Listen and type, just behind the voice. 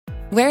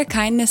Where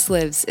Kindness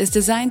Lives is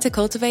designed to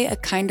cultivate a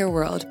kinder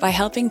world by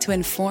helping to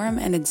inform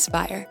and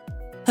inspire.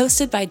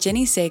 Hosted by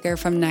Jenny Sager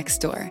from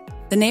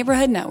Nextdoor, the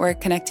neighborhood network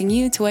connecting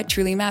you to what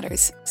truly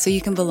matters so you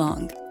can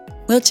belong.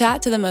 We'll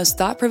chat to the most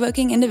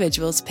thought-provoking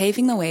individuals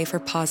paving the way for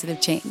positive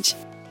change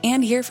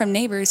and hear from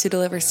neighbors who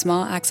deliver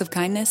small acts of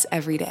kindness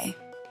every day.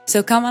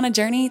 So come on a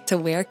journey to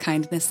where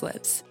kindness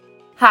lives.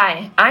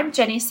 Hi, I'm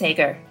Jenny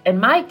Sager,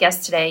 and my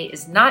guest today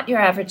is not your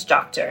average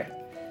doctor.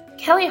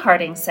 Kelli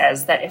Harding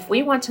says that if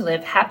we want to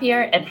live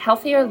happier and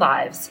healthier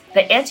lives,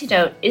 the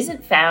antidote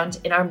isn't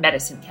found in our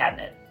medicine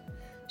cabinet.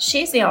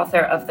 She's the author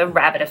of The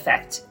Rabbit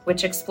Effect,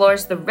 which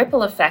explores the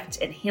ripple effect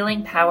and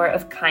healing power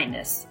of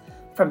kindness,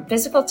 from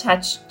physical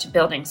touch to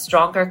building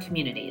stronger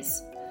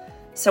communities.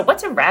 So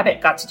what's a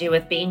rabbit got to do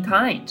with being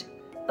kind?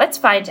 Let's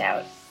find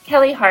out.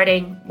 Kelli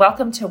Harding,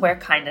 welcome to Where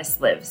Kindness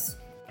Lives.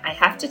 I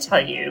have to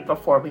tell you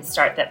before we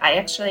start that I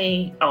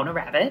actually own a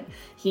rabbit.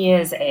 He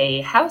is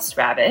a house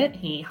rabbit.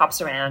 He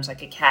hops around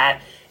like a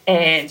cat.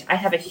 And I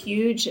have a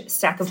huge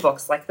stack of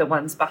books like the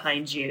ones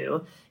behind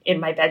you in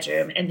my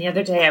bedroom. And the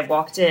other day I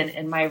walked in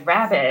and my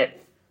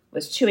rabbit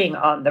was chewing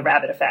on The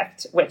Rabbit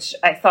Effect, which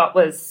I thought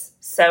was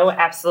so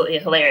absolutely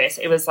hilarious.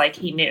 It was like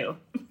he knew.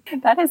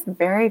 That is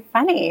very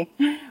funny.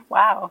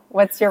 Wow.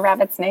 What's your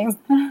rabbit's name?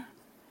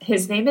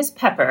 His name is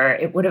Pepper.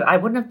 I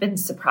wouldn't have been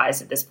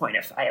surprised at this point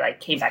if I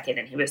came back in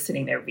and he was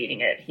sitting there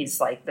reading it. He's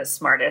like the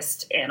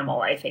smartest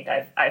animal I think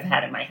I've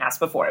had in my house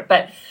before.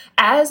 But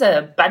as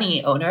a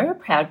bunny owner,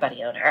 proud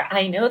bunny owner,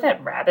 I know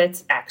that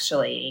rabbits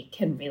actually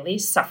can really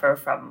suffer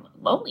from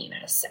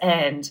loneliness,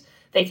 and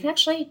they can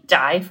actually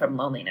die from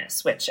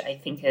loneliness, which I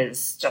think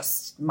is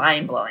just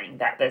mind-blowing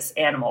that this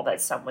animal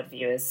that some would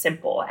view as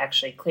simple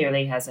actually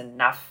clearly has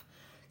enough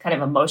kind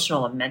of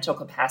emotional and mental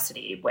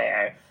capacity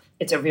where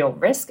it's a real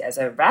risk as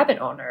a rabbit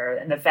owner,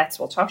 and the vets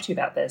will talk to you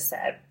about this,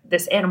 that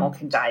this animal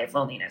can die of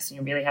loneliness. And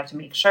you really have to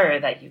make sure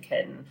that you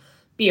can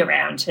be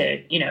around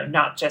to,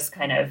 not just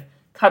kind of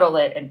cuddle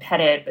it and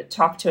pet it, but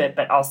talk to it,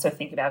 but also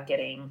think about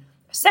getting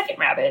a second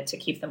rabbit to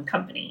keep them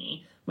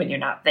company when you're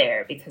not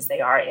there, because they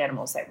are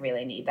animals that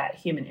really need that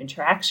human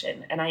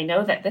interaction. And I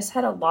know that this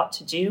had a lot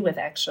to do with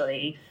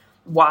actually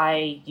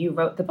why you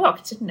wrote the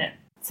book, didn't it?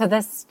 So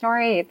the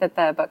story that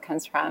the book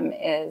comes from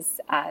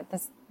is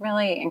this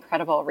really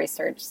incredible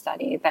research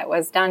study that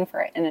was done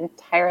for an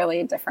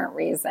entirely different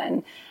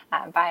reason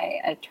by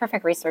a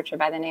terrific researcher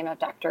by the name of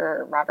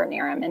Dr. Robert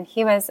Nerum. And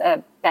he was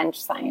a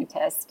bench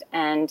scientist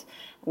and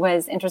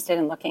was interested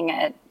in looking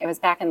at, it was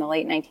back in the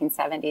late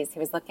 1970s, he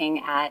was looking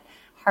at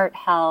heart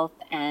health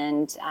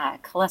and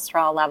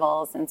cholesterol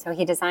levels. And so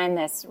he designed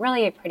this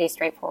really pretty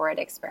straightforward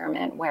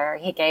experiment where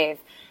he gave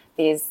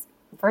these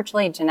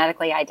virtually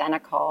genetically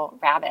identical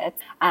rabbits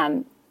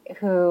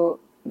who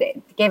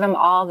gave them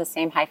all the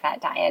same high-fat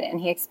diet,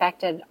 and he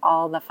expected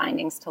all the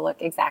findings to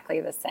look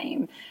exactly the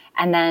same.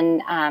 And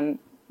then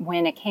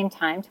when it came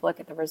time to look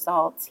at the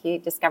results, he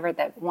discovered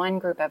that one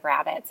group of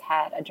rabbits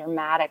had a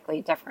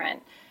dramatically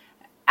different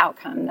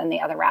outcome than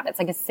the other rabbits,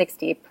 like a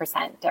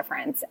 60%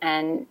 difference.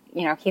 And,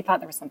 he thought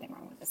there was something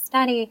wrong with the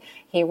study.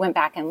 He went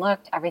back and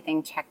looked,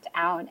 everything checked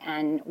out.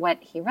 And what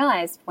he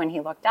realized when he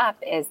looked up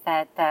is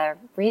that the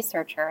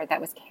researcher that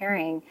was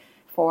caring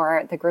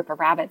for the group of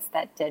rabbits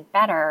that did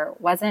better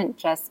wasn't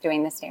just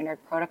doing the standard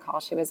protocol.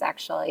 She was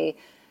actually,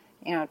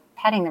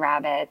 petting the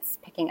rabbits,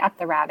 picking up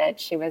the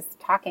rabbits. She was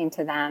talking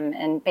to them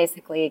and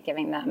basically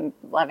giving them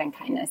love and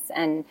kindness.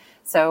 And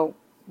so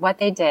what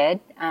they did,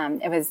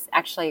 it was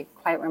actually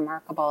quite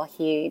remarkable.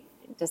 He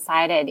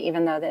decided,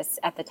 even though this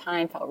at the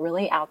time felt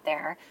really out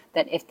there,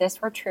 that if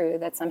this were true,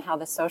 that somehow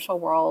the social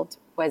world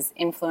was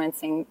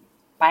influencing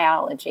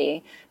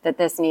biology, that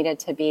this needed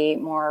to be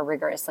more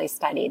rigorously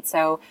studied.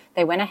 So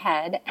they went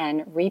ahead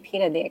and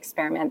repeated the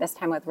experiment, this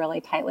time with really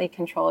tightly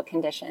controlled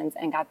conditions,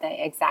 and got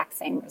the exact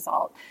same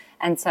result.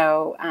 And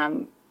so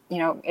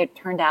it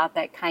turned out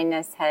that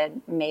kindness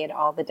had made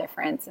all the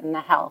difference in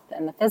the health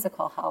and the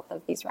physical health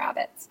of these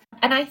rabbits.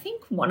 And I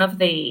think one of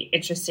the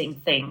interesting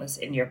things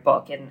in your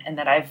book, and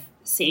that I've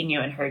seen you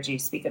and heard you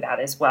speak about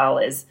as well,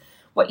 is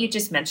what you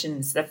just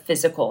mentioned, is the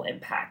physical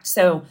impact.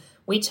 So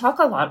we talk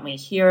a lot and we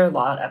hear a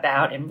lot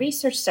about, in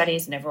research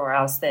studies and everywhere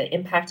else, the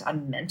impact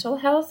on mental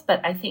health.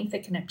 But I think the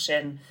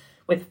connection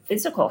with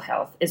physical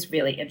health is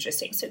really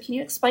interesting. So can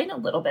you explain a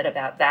little bit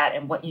about that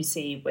and what you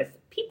see with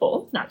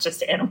people, not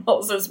just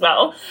animals as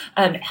well,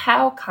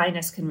 how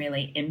kindness can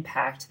really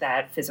impact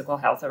that physical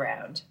health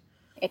around?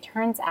 It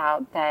turns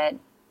out that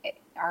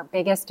our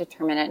biggest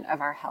determinant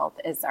of our health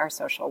is our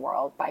social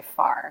world by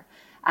far.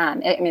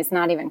 It's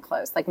not even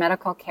close. Like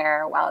medical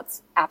care, while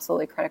it's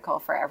absolutely critical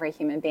for every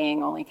human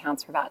being, only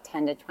counts for about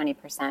 10 to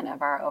 20%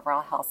 of our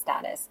overall health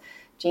status.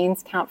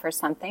 Genes count for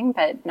something,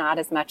 but not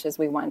as much as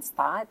we once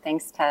thought,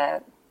 thanks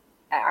to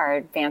our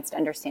advanced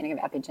understanding of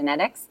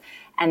epigenetics.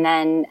 And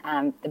then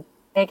the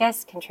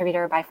biggest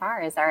contributor by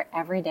far is our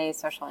everyday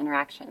social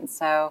interactions.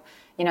 So,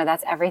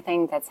 that's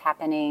everything that's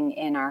happening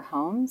in our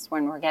homes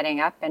when we're getting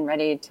up and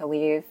ready to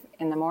leave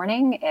in the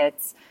morning.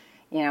 It's,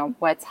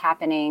 what's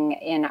happening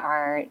in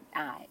our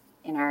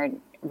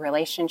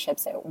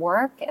relationships at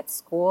work, at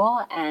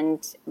school,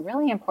 and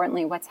really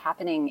importantly, what's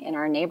happening in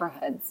our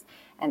neighborhoods.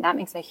 And that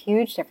makes a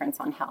huge difference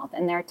on health.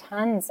 And there are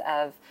tons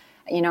of,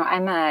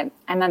 I'm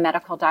a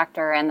medical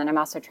doctor, and then I'm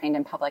also trained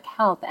in public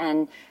health.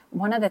 And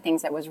one of the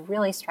things that was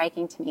really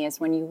striking to me is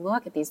when you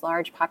look at these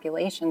large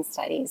population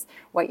studies,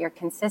 what you're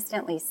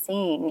consistently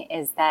seeing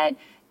is that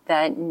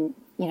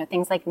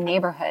things like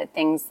neighborhood,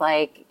 things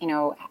like,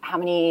 how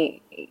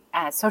many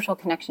social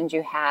connections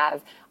you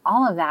have,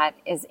 all of that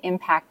is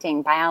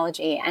impacting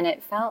biology. And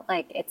it felt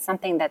like it's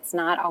something that's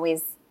not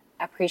always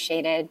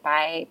appreciated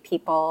by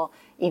people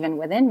even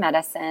within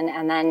medicine.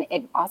 And then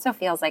it also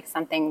feels like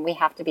something we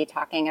have to be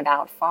talking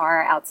about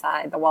far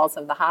outside the walls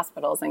of the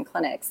hospitals and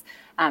clinics.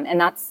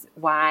 And that's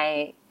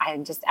why I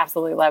just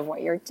absolutely love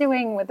what you're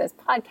doing with this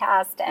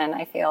podcast. And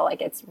I feel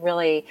like it's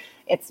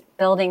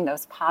building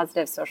those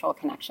positive social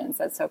connections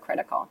that's so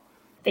critical.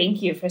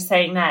 Thank you for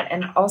saying that.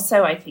 And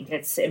also, I think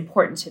it's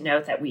important to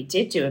note that we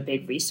did do a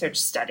big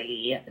research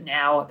study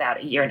now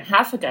about a year and a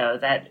half ago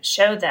that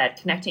showed that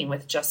connecting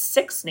with just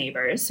 6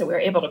 neighbors, so we were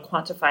able to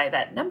quantify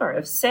that number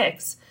of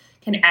 6,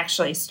 can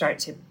actually start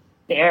to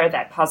bear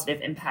that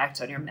positive impact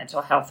on your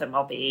mental health and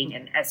well-being.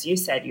 And as you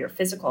said, your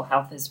physical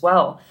health as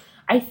well.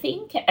 I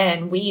think,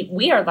 and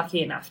we are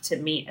lucky enough to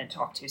meet and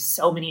talk to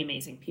so many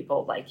amazing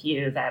people like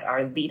you that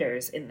are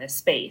leaders in this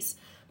space.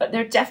 But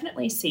there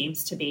definitely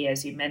seems to be,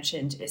 as you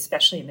mentioned,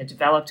 especially in the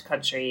developed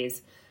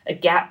countries, a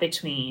gap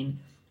between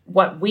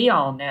what we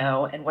all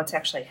know and what's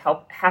actually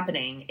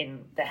happening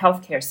in the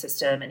healthcare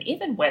system, and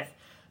even with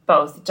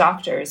both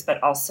doctors,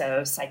 but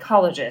also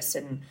psychologists.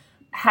 And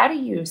how do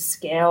you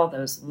scale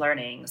those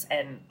learnings?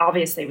 And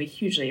obviously, we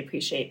hugely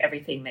appreciate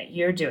everything that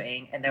you're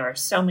doing. And there are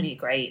so many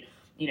great,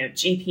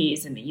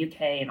 GPs in the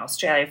UK and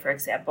Australia, for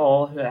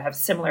example, who have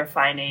similar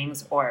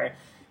findings, or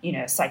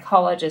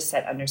psychologists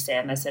that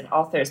understand this, and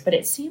authors, but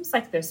it seems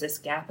like there's this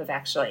gap of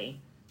actually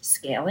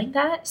scaling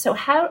that. So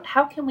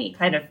how can we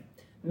kind of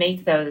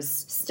make those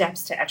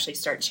steps to actually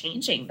start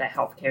changing the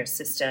healthcare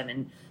system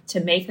and to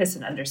make this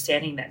an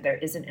understanding that there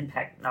is an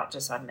impact not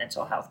just on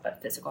mental health,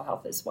 but physical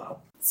health as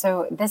well?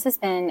 So this has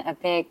been a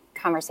big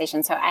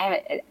conversation. So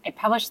I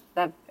published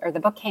the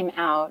book came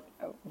out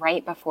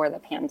right before the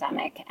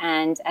pandemic.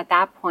 And at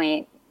that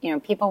point,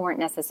 people weren't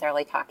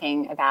necessarily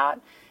talking about,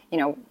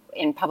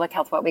 in public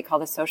health, what we call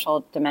the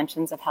social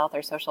dimensions of health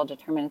or social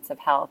determinants of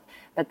health.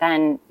 But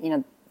then,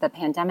 the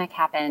pandemic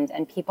happened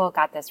and people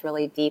got this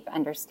really deep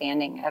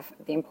understanding of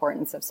the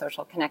importance of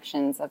social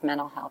connections, of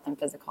mental health and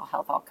physical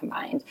health all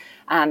combined.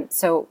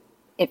 So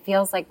it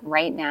feels like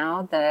right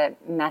now the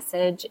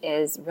message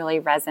is really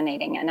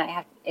resonating, and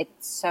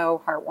it's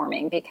so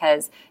heartwarming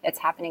because it's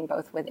happening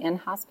both within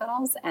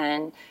hospitals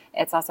and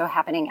it's also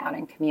happening out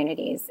in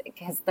communities.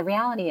 Because the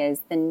reality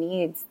is the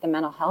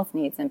mental health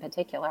needs in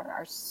particular,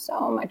 are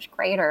so much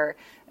greater.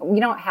 We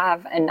don't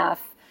have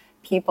enough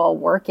people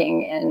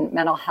working in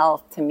mental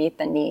health to meet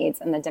the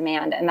needs and the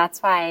demand. And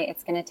that's why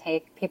it's going to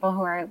take people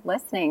who are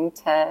listening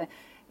to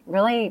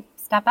really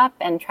step up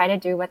and try to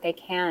do what they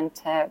can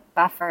to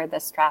buffer the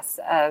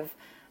stress of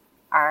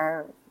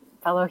our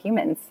fellow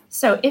humans.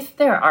 So if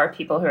there are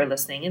people who are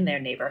listening in their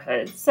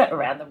neighborhoods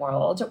around the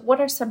world, what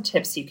are some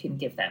tips you can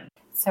give them?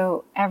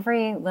 So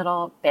every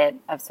little bit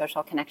of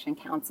social connection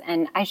counts.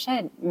 And I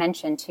should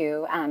mention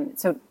too,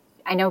 so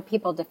I know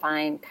people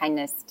define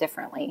kindness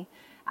differently.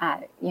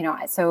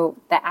 So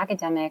the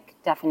academic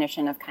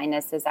definition of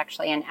kindness is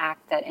actually an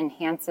act that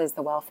enhances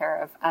the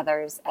welfare of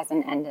others as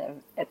an end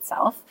of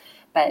itself.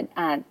 But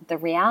the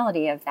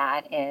reality of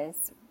that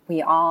is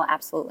we all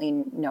absolutely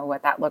know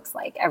what that looks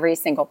like, every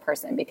single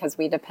person, because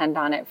we depend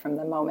on it from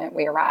the moment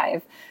we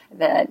arrive.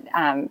 That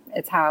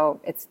it's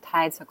how it's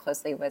tied so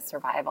closely with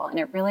survival. And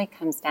it really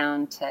comes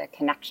down to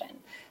connection.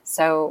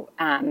 So,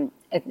 and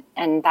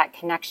that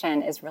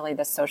connection is really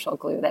the social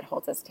glue that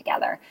holds us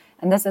together.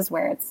 And this is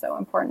where it's so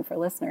important for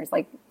listeners,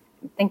 like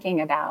thinking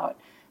about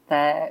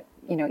the,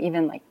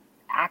 even like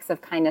acts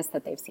of kindness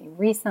that they've seen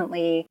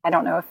recently. I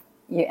don't know if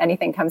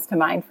anything comes to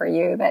mind for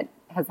you that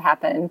has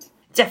happened.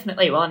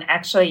 Definitely. Well, and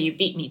actually you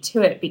beat me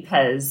to it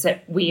because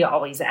we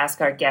always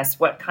ask our guests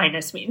what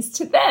kindness means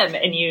to them.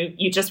 And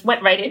you just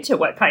went right into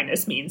what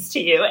kindness means to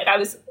you. And I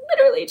was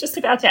literally just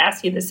about to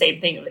ask you the same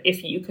thing.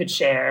 If you could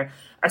share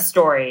a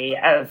story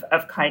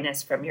of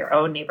kindness from your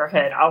own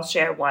neighborhood, I'll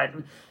share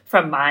one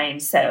from mine.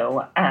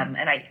 So, and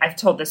I've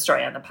told this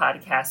story on the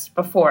podcast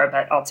before,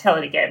 but I'll tell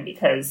it again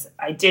because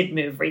I did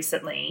move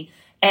recently.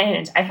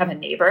 And I have a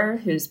neighbor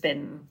who's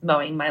been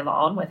mowing my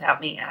lawn without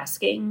me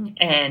asking,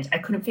 and I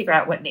couldn't figure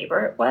out what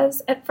neighbor it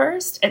was at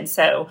first. And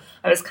so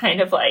I was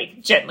kind of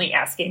like gently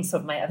asking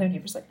some of my other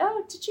neighbors, like,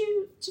 "Oh, did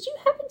you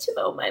happen to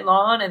mow my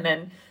lawn?" And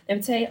then they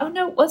would say, "Oh,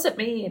 no, it wasn't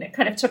me." And it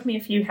kind of took me a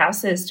few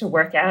houses to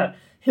work out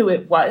who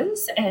it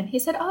was. And he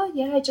said, "Oh,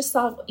 yeah, I just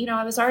thought,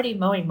 I was already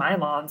mowing my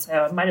lawn,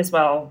 so I might as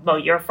well mow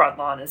your front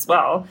lawn as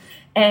well."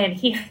 And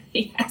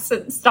he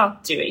hasn't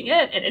stopped doing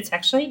it. And it's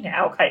actually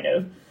now kind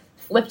of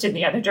flipped in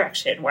the other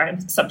direction where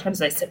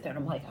sometimes I sit there and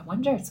I'm like, I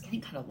wonder, it's getting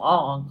kind of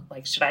long.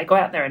 Like, should I go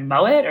out there and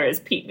mow it, or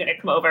is Pete going to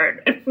come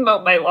over and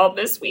mow my lawn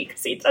this week?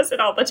 Because he does it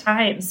all the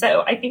time.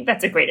 So I think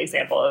that's a great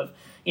example of,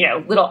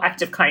 little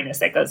act of kindness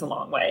that goes a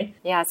long way.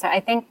 Yeah. So I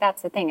think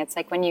that's the thing. It's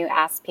like when you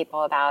ask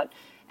people about,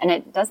 and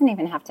it doesn't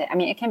even have to,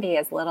 it can be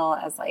as little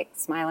as like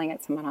smiling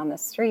at someone on the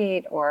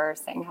street or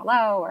saying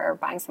hello or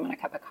buying someone a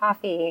cup of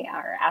coffee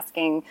or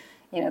asking,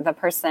 the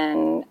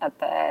person at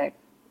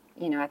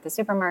the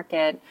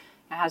supermarket,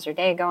 how's your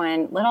day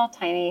going? Little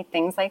tiny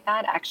things like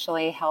that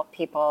actually help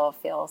people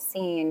feel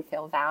seen,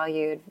 feel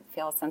valued,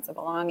 feel a sense of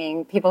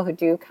belonging. People who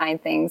do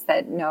kind things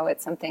that know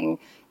it's something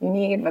you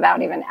need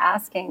without even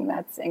asking,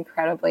 that's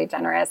incredibly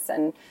generous.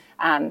 And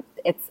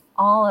it's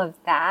all of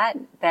that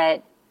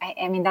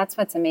that's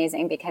what's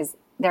amazing, because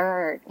there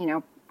are,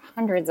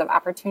 hundreds of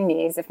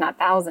opportunities, if not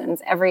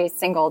thousands, every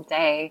single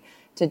day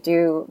to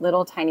do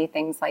little tiny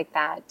things like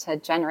that to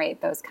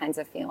generate those kinds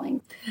of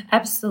feelings.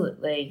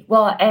 Absolutely.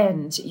 Well,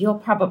 and you'll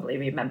probably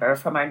remember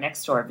from our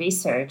Nextdoor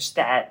research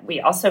that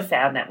we also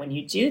found that when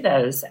you do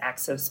those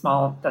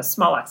small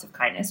acts of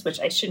kindness, which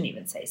I shouldn't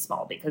even say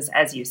small, because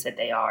as you said,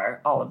 they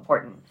are all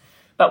important.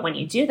 But when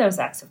you do those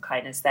acts of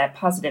kindness, that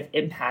positive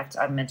impact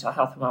on mental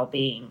health and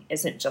well-being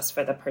isn't just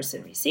for the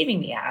person receiving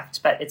the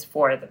act, but it's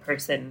for the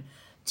person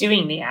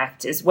doing the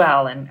act as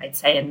well. And I'd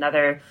say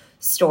another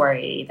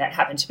story that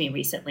happened to me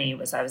recently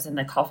was I was in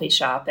the coffee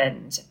shop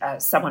and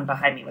someone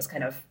behind me was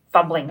kind of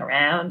fumbling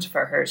around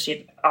for her.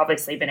 She'd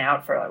obviously been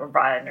out for a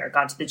run or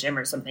gone to the gym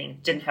or something,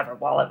 didn't have her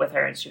wallet with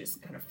her, and she was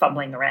kind of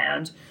fumbling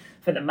around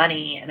for the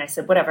money. And I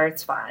said, whatever,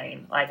 it's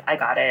fine. Like, I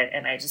got it.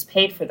 And I just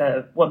paid for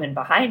the woman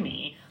behind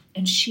me.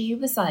 And she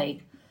was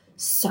like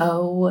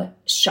so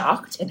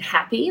shocked and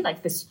happy,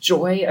 like this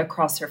joy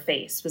across her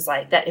face was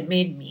like that. It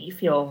made me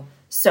feel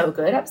so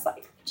good. I was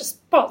like,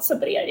 just bought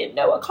somebody I didn't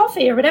know a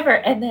coffee or whatever.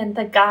 And then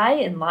the guy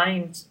in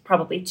line,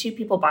 probably two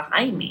people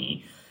behind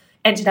me,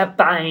 ended up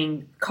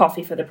buying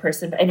coffee for the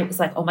person. And it was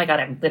like, oh my God,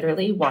 I'm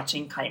literally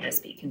watching kindness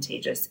be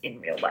contagious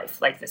in real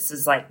life. Like, this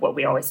is like what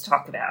we always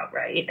talk about,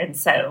 right? And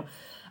so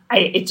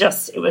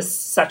it was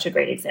such a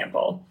great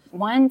example.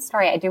 One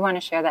story I do want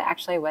to share that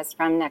actually was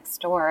from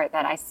Nextdoor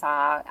that I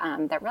saw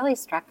that really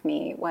struck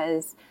me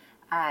was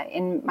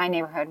in my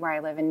neighborhood where I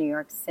live in New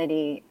York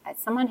City.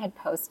 Someone had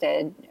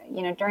posted,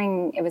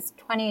 it was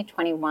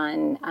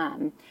 2021,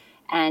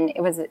 and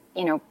it was,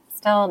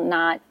 still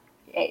not,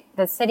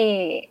 the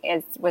city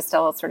was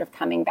still sort of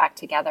coming back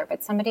together,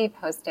 but somebody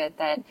posted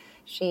that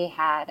she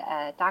had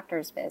a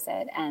doctor's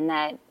visit and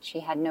that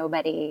she had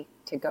nobody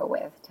to go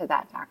with to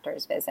that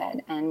doctor's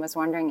visit, and was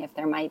wondering if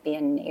there might be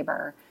a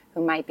neighbor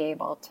who might be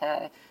able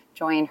to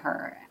join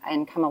her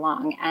and come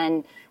along.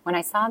 And when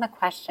I saw the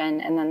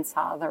question and then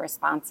saw the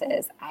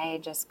responses, I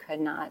just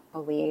could not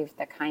believe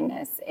the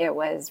kindness. It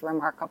was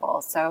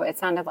remarkable. So it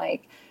sounded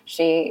like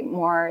she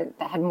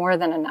had more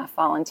than enough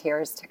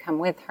volunteers to come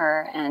with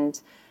her,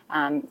 and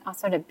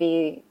also to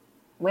be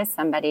with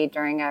somebody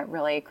during a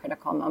really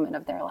critical moment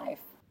of their life.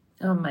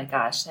 Oh my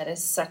gosh, that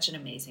is such an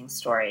amazing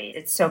story.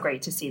 It's so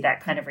great to see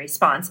that kind of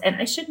response. And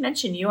I should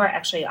mention, you are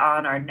actually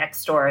on our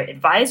Nextdoor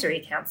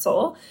Advisory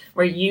Council,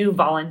 where you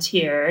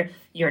volunteer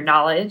your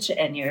knowledge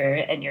and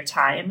your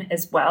time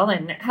as well.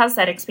 And how's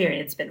that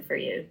experience been for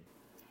you?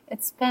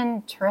 It's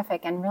been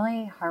terrific and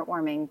really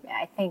heartwarming.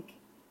 I think,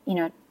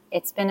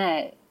 it's been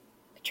a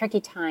tricky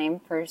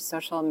time for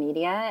social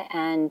media.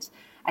 And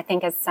I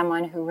think as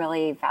someone who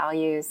really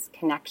values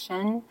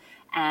connection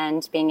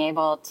and being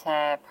able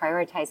to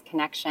prioritize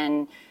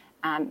connection,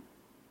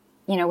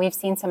 we've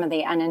seen some of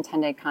the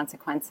unintended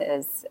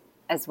consequences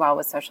as well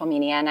with social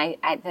media. And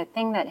the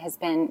thing that has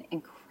been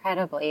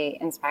incredibly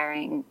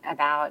inspiring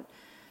about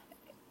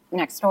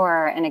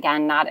Nextdoor, and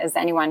again, not as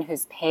anyone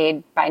who's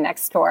paid by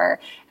Nextdoor,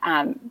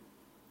 I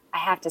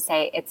have to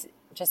say it's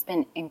just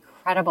been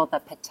incredible, the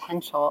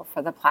potential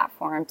for the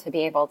platform to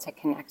be able to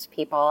connect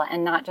people,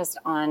 and not just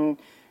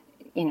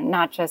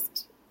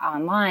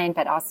online,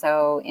 but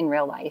also in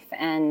real life.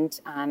 And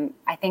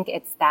I think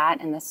it's that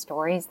and the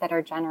stories that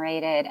are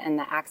generated and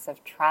the acts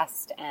of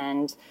trust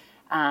and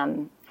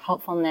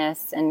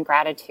helpfulness and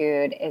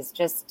gratitude is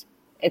just,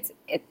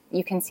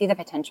 you can see the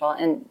potential.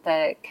 And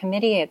the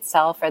committee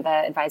itself, or the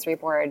advisory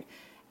board,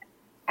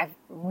 I've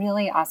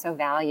really also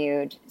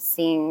valued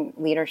seeing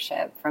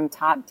leadership from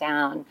top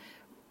down.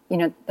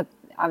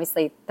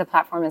 Obviously, the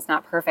platform is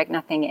not perfect,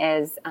 nothing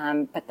is,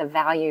 but the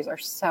values are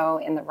so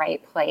in the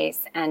right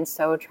place, and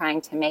so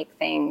trying to make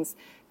things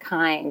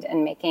kind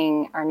and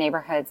making our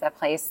neighborhoods a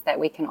place that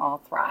we can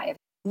all thrive.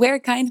 Where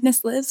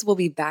Kindness Lives will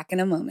be back in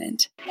a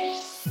moment.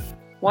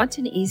 Want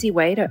an easy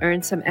way to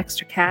earn some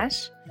extra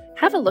cash?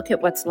 Have a look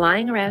at what's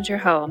lying around your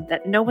home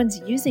that no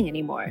one's using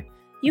anymore.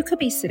 You could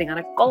be sitting on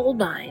a gold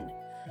mine.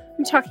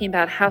 I'm talking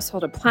about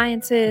household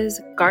appliances,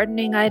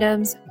 gardening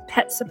items,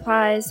 pet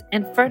supplies,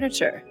 and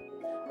furniture.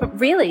 But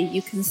really,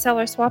 you can sell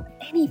or swap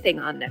anything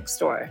on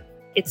Nextdoor.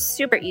 It's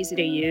super easy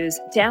to use.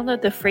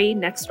 Download the free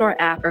Nextdoor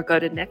app or go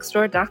to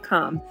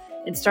nextdoor.com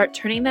and start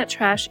turning that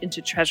trash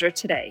into treasure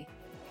today.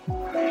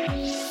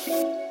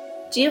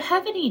 Do you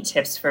have any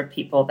tips for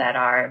people that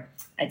are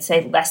I'd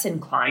say, less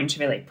inclined to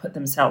really put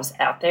themselves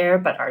out there,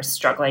 but are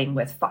struggling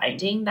with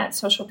finding that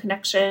social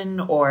connection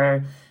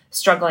or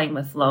struggling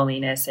with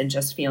loneliness and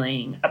just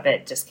feeling a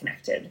bit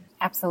disconnected?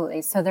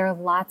 Absolutely. So there are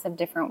lots of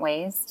different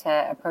ways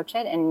to approach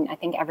it. And I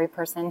think every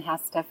person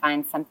has to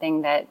find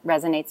something that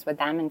resonates with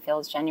them and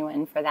feels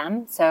genuine for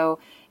them. So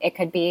it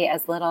could be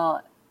as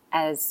little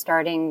as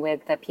starting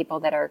with the people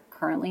that are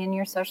currently in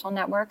your social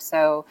network.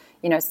 So,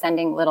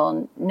 sending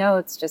little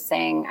notes, just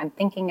saying, I'm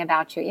thinking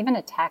about you, even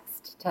a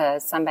text to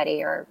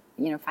somebody, or,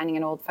 finding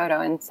an old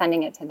photo and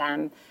sending it to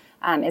them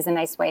is a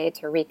nice way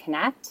to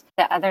reconnect.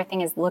 The other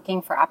thing is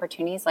looking for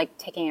opportunities, like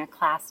taking a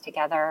class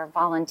together.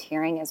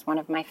 Volunteering is one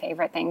of my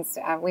favorite things.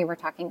 We were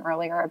talking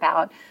earlier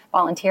about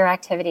volunteer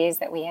activities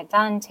that we had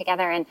done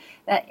together, and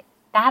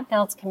that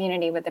builds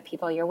community with the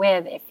people you're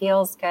with. It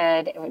feels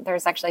good.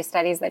 There's actually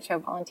studies that show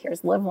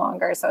volunteers live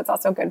longer, so it's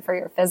also good for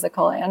your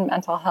physical and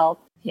mental health.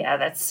 Yeah,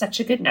 that's such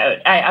a good note.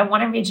 I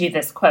want to read you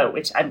this quote,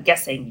 which I'm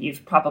guessing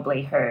you've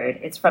probably heard.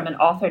 It's from an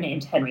author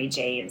named Henry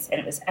James, and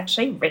it was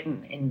actually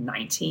written in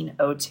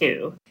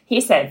 1902. He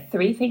said,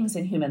 3 things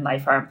in human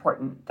life are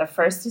important. The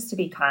first is to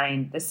be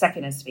kind, the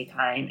second is to be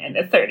kind, and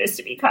the third is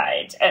to be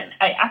kind. And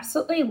I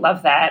absolutely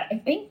love that. I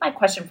think my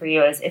question for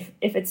you is, if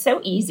it's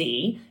so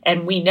easy,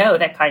 and we know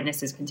that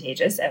kindness is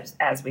contagious,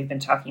 as we've been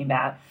talking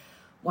about,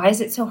 why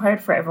is it so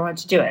hard for everyone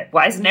to do it?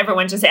 Why isn't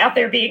everyone just out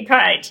there being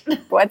kind?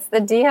 What's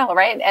the deal,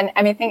 right? And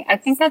I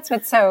think that's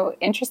what's so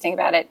interesting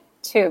about it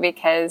too,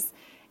 because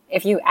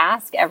if you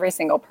ask every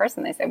single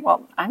person, they say,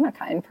 well, I'm a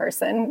kind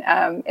person.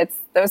 It's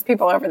those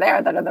people over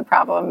there that are the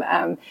problem.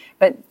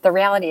 But the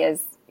reality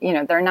is,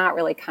 they're not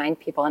really kind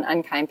people and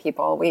unkind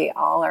people. We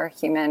all are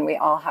human. We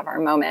all have our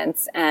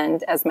moments.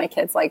 And as my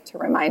kids like to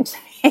remind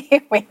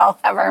me, we all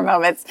have our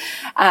moments.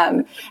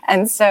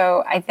 And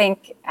so I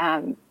think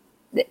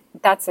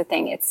that's the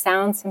thing. It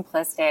sounds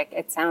simplistic.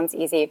 It sounds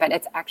easy, but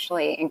it's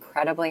actually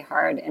incredibly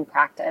hard in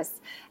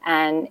practice.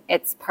 And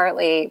it's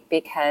partly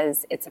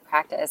because it's a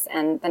practice.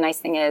 And the nice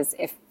thing is,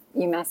 if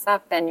you mess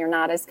up, then you're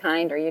not as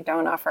kind, or you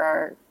don't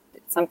offer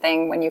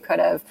something when you could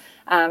have.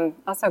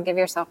 Also, give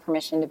yourself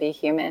permission to be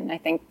human. I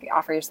think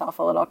offer yourself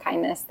a little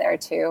kindness there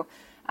too.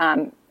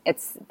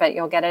 But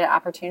you'll get an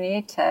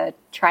opportunity to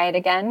try it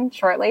again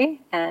shortly.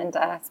 And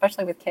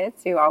especially with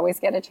kids, you always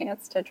get a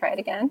chance to try it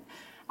again.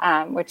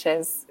 Which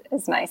is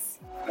nice.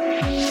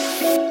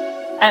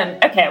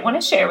 Okay, I want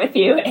to share with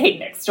you a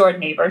next door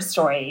neighbor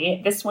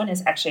story. This one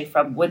is actually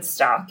from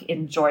Woodstock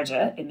in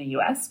Georgia in the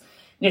U.S.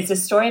 And it's a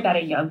story about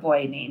a young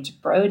boy named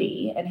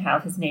Brody and how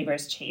his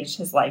neighbors changed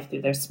his life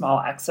through their small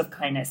acts of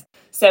kindness.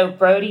 So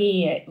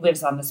Brody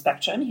lives on the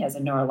spectrum. He has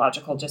a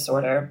neurological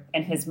disorder.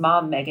 And his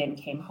mom, Megan,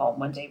 came home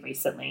one day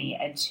recently,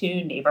 and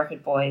 2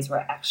 neighborhood boys were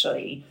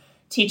actually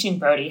teaching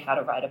Brody how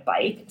to ride a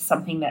bike,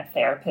 something that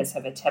therapists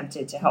have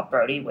attempted to help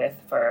Brody with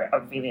for a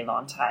really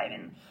long time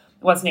and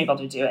wasn't able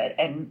to do it.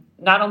 And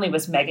not only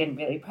was Megan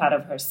really proud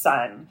of her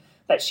son,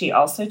 but she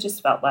also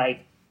just felt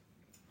like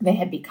they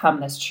had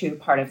become this true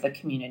part of the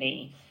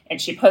community. And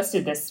she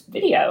posted this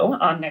video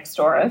on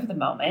Nextdoor of the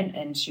moment,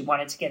 and she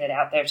wanted to get it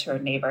out there to her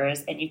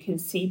neighbors. And you can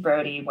see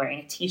Brody wearing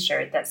a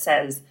t-shirt that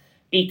says,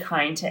 "Be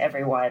kind to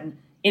everyone,"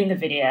 in the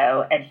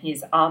video, and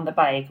he's on the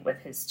bike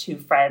with his 2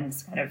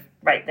 friends kind of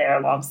right there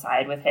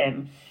alongside with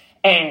him.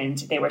 And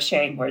they were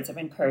sharing words of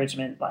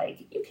encouragement like,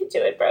 "You can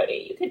do it,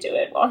 Brody, you can do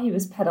it," while he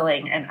was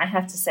pedaling. And I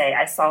have to say,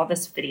 I saw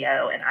this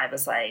video and I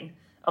was like,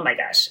 oh my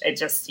gosh, it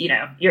just,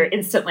 you're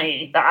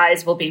instantly, the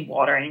eyes will be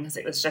watering because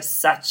it was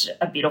just such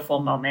a beautiful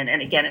moment. And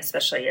again,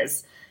 especially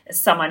as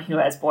someone who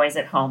has boys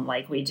at home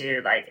like we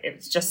do, like it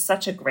was just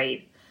such a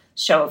great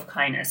show of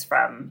kindness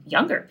from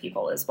younger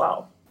people as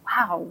well.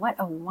 Wow, what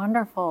a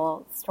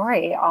wonderful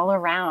story all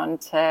around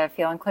to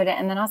feel included.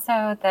 And then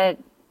also that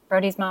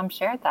Brody's mom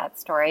shared that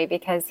story,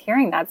 because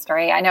hearing that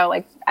story, I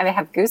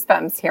have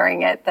goosebumps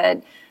hearing it,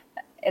 that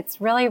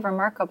it's really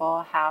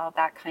remarkable how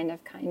that kind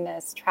of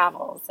kindness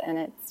travels and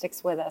it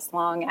sticks with us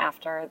long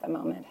after the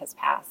moment has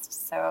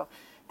passed. So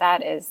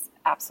that is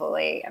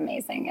absolutely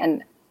amazing.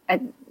 And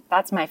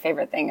that's my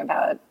favorite thing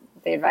about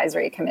the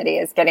advisory committee,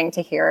 is getting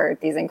to hear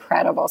these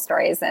incredible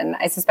stories. And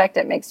I suspect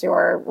it makes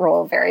your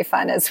role very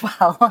fun as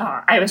well.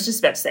 I was just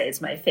about to say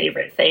it's my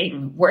favorite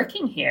thing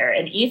working here.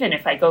 And even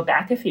if I go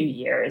back a few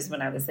years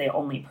when I was the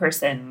only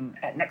person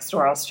at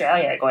Nextdoor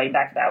Australia, going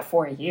back about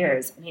 4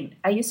 years,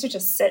 I used to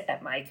just sit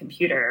at my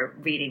computer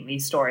reading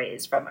these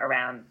stories from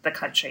around the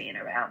country and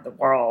around the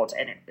world.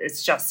 And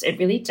it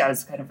really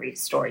does kind of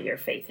restore your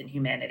faith in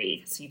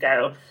humanity. So you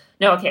go,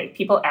 no, okay,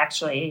 people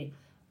actually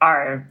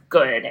are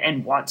good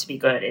and want to be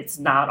good. It's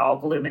not all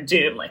gloom and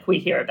doom like we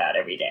hear about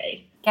every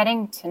day.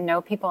 Getting to know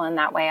people in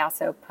that way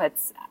also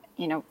puts,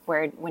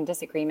 when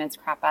disagreements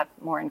crop up,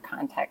 more in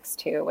context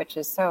too, which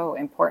is so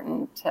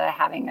important to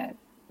having a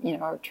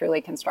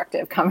truly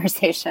constructive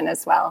conversation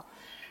as well.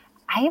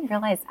 I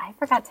realized I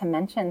forgot to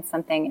mention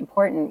something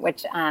important,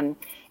 which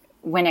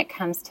when it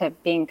comes to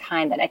being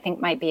kind, that I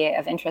think might be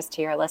of interest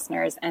to your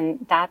listeners.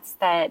 And that's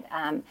that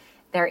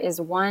there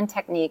is one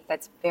technique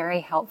that's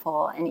very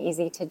helpful and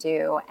easy to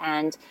do,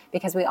 and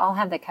because we all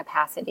have the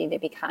capacity to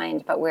be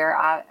kind, but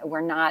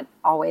we're not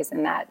always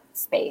in that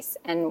space.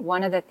 And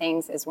one of the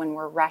things is when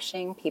we're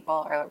rushing,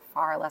 people are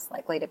far less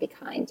likely to be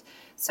kind.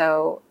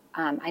 So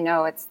I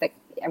know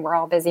and we're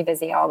all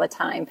busy all the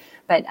time,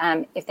 but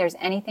if there's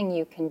anything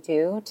you can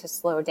do to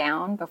slow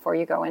down before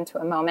you go into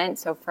a moment.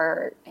 So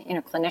for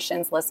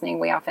clinicians listening,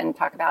 we often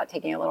talk about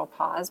taking a little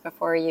pause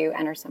before you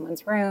enter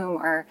someone's room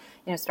or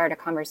start a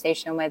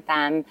conversation with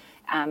them.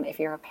 If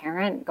you're a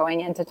parent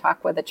going in to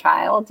talk with a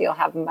child, you'll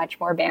have much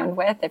more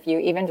bandwidth if you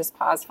even just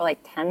pause for like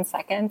 10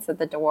 seconds at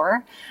the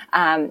door.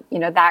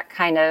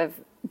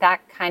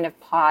 That kind of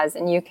pause,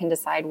 and you can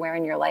decide where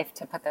in your life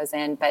to put those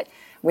in. But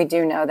we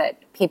do know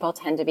that people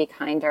tend to be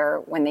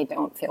kinder when they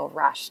don't feel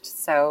rushed.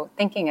 So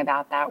thinking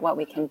about that, what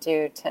we can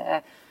do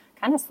to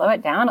kind of slow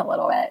it down a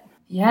little bit.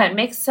 Yeah, it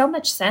makes so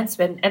much sense.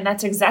 And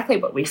that's exactly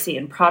what we see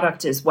in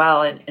product as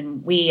well.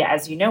 And we,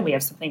 as you know, we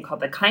have something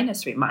called the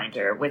kindness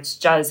reminder, which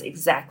does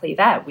exactly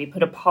that. We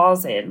put a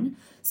pause in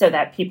so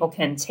that people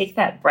can take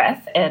that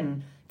breath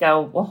and go,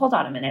 well, hold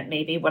on a minute,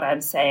 maybe what I'm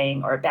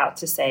saying or about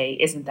to say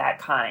isn't that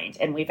kind.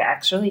 And we've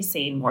actually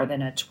seen more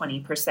than a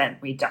 20%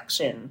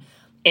 reduction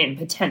in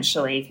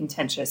potentially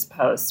contentious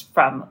posts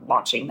from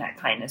launching that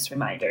kindness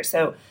reminder.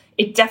 So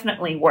it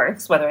definitely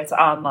works, whether it's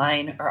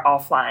online or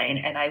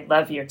offline. And I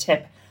love your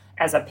tip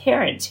as a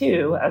parent,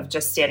 too, of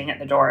just standing at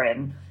the door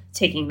and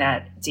taking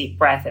that deep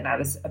breath. And I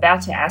was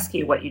about to ask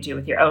you what you do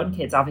with your own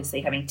kids,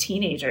 obviously having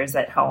teenagers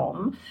at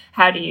home.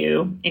 How do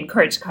you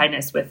encourage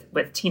kindness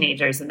with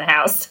teenagers in the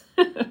house?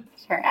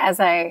 Sure. As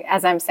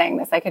I'm saying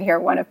this, I could hear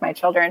one of my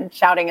children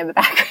shouting in the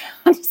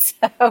background.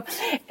 So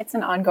it's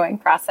an ongoing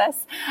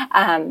process.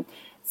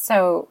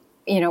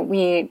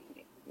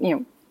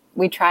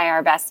 We try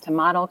our best to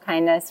model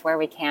kindness where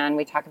we can.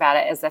 We talk about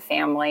it as a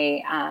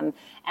family.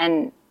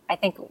 And I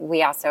think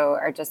we also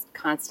are just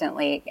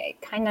constantly,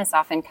 kindness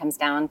often comes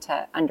down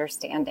to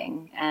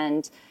understanding.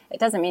 And it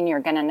doesn't mean you're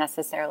going to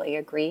necessarily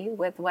agree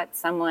with what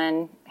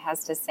someone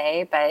has to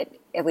say, but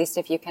at least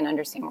if you can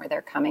understand where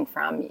they're coming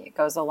from, it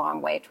goes a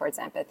long way towards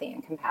empathy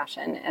and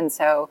compassion. And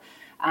so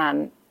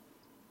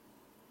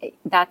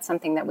that's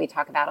something that we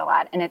talk about a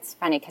lot. And it's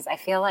funny because I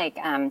feel like,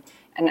 and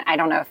I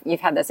don't know if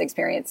you've had this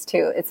experience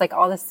too, it's like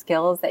all the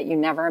skills that you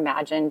never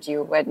imagined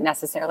you would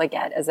necessarily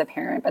get as a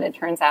parent. But it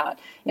turns out,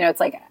 it's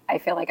like, I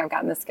feel like I've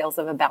gotten the skills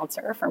of a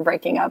bouncer from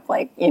breaking up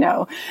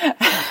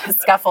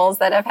scuffles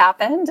that have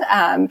happened,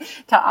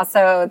 to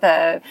also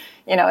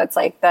it's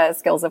like the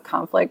skills of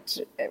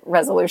conflict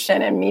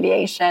resolution and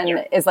mediation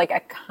is like a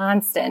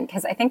constant,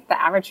 because I think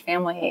the average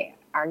family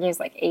argues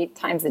like 8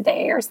 times a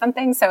day or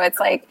something. So it's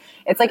like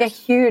a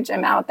huge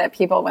amount that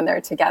people, when they're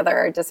together,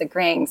 are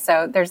disagreeing.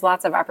 So there's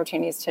lots of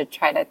opportunities to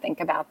try to think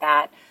about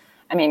that.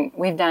 I mean,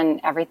 we've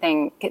done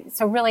everything.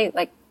 So really,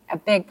 like, a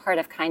big part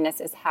of kindness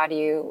is how do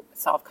you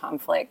solve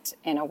conflict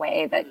in a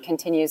way that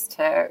continues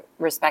to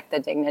respect the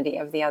dignity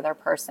of the other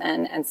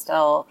person and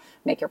still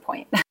make your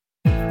point.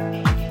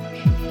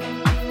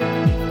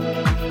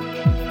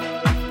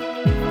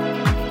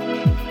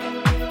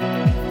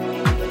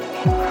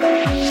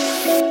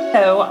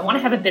 So I want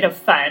to have a bit of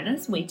fun.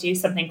 So we do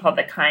something called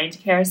the Kind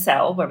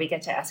Carousel, where we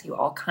get to ask you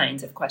all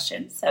kinds of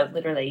questions. So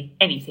literally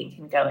anything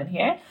can go in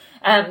here.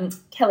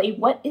 Kelli,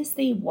 what is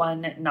the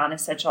one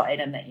non-essential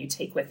item that you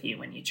take with you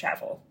when you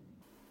travel?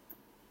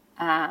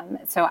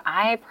 So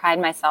I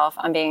pride myself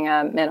on being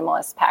a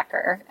minimalist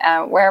packer.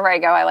 Wherever I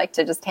go, I like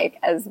to just take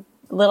as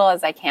little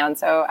as I can.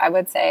 So I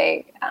would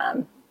say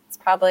it's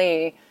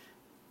probably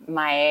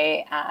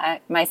my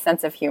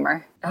sense of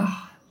humor.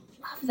 Oh,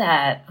 love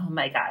that. Oh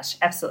my gosh.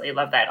 Absolutely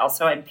love that.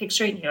 Also, I'm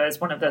picturing you as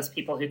one of those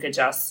people who could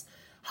just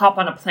hop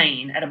on a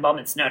plane at a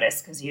moment's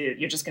notice because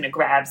you're just going to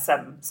grab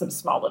some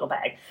small little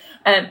bag.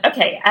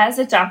 Okay. As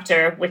a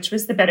doctor, which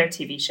was the better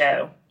TV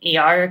show,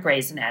 ER or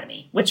Grey's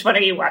Anatomy? Which one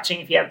are you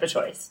watching if you have the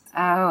choice?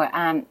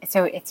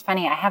 So it's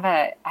funny. I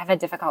have a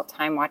difficult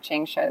time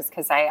watching shows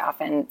because I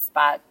often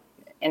spot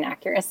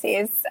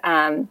inaccuracies.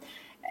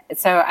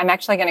 So I'm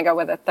actually going to go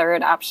with a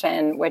third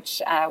option,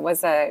 which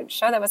was a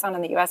show that was on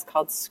in the U.S.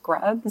 called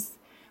Scrubs.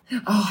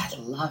 Oh, I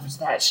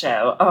loved that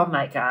show. Oh,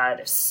 my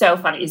God. So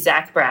funny.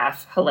 Zach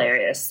Braff,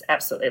 hilarious.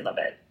 Absolutely love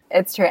it.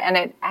 It's true. And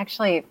it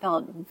actually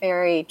felt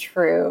very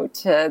true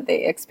to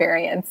the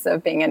experience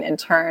of being an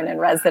intern and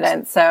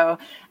resident. So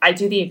I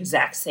do the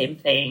exact same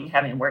thing,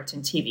 having worked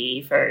in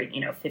TV for,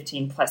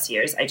 15 plus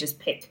years. I just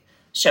pick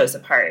shows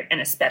apart.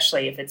 And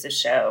especially if it's a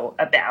show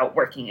about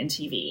working in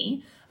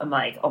TV, I'm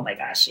like, oh my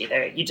gosh,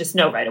 either you just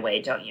know right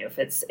away, don't you, if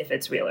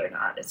it's real or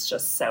not. It's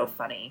just so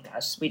funny.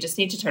 Gosh, we just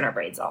need to turn our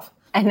brains off.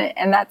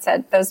 And that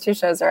said, those two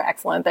shows are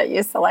excellent that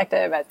you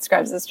selected, but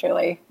Scrubs is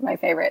truly my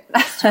favorite.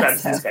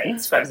 Scrubs is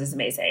great. Scrubs is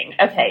amazing.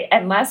 Okay,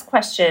 and last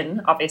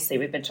question. Obviously,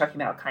 we've been talking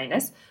about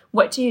kindness.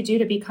 What do you do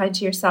to be kind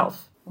to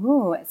yourself?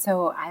 Ooh,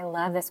 so I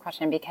love this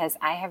question because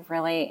I have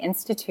really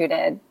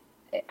instituted,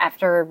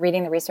 after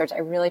reading the research, I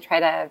really try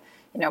to,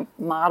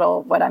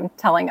 model what I'm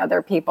telling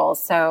other people.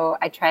 So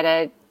I try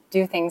to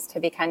do things to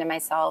be kind to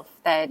myself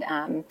that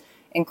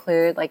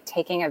include like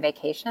taking a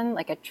vacation,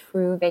 like a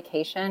true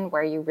vacation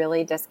where you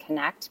really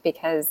disconnect,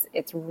 because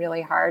it's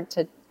really hard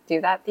to do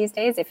that these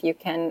days. If you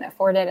can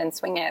afford it and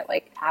swing it,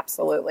 like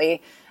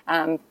absolutely.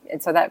 And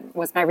so that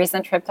was my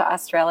recent trip to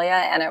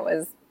Australia, and it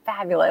was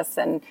fabulous.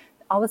 And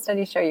all the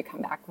studies show you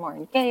come back more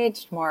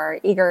engaged, more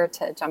eager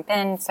to jump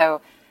in.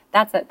 So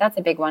that's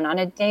a big one. On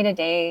a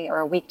day-to-day or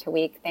a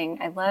week-to-week thing,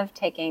 I love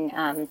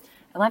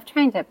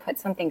trying to put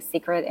something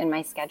secret in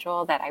my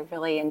schedule that I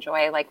really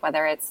enjoy, like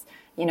whether it's,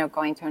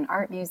 going to an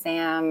art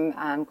museum,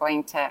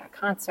 going to a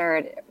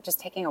concert, just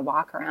taking a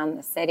walk around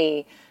the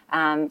city,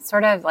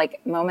 sort of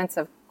like moments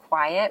of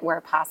quiet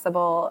where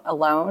possible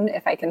alone,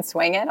 if I can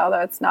swing it,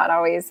 although it's not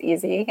always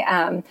easy.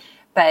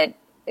 But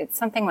it's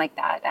something like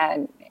that.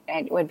 And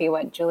it would be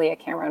what Julia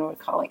Cameron would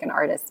call like an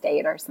artist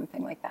date or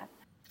something like that.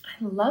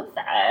 I love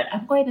that.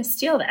 I'm going to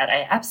steal that.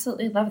 I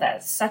absolutely love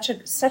that. Such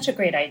a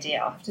great idea.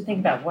 I'll have to think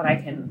about what I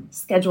can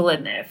schedule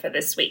in there for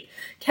this week.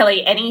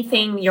 Kelli,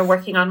 anything you're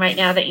working on right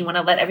now that you want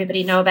to let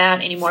everybody know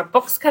about? Any more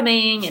books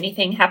coming?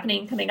 Anything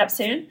happening coming up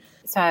soon?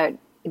 So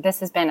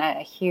this has been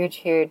a huge,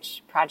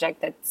 huge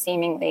project that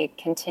seemingly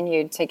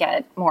continued to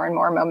get more and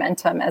more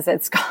momentum as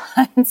it's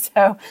gone,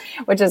 so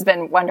which has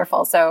been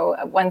wonderful. So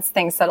once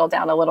things settle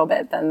down a little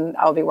bit, then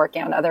I'll be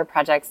working on other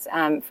projects.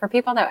 For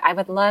people, though, I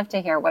would love to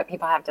hear what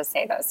people have to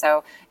say, though.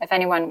 So if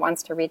anyone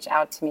wants to reach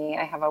out to me,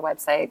 I have a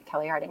website,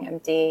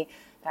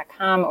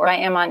 kellihardingmd.com, or I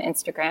am on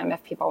Instagram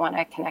if people want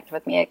to connect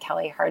with me at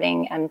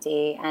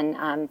kellihardingmd,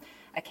 and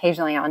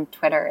occasionally on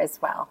Twitter as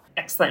well.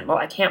 Excellent. Well,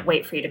 I can't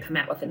wait for you to come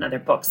out with another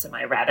book so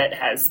my rabbit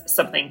has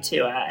something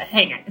to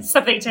hang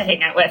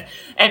out with.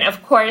 And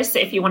of course,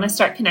 if you want to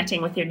start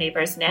connecting with your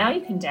neighbors now, you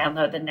can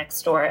download the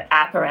Nextdoor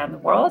app around the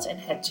world and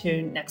head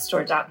to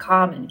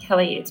nextdoor.com. And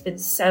Kelli, it's been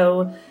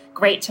so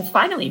great to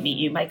finally meet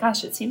you. My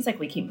gosh, it seems like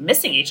we keep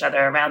missing each other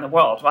around the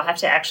world. We'll have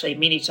to actually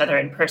meet each other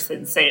in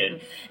person soon.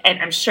 And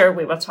I'm sure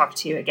we will talk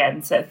to you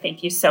again. So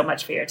thank you so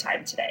much for your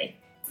time today.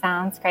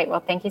 Sounds great.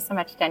 Well, thank you so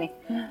much, Jenny.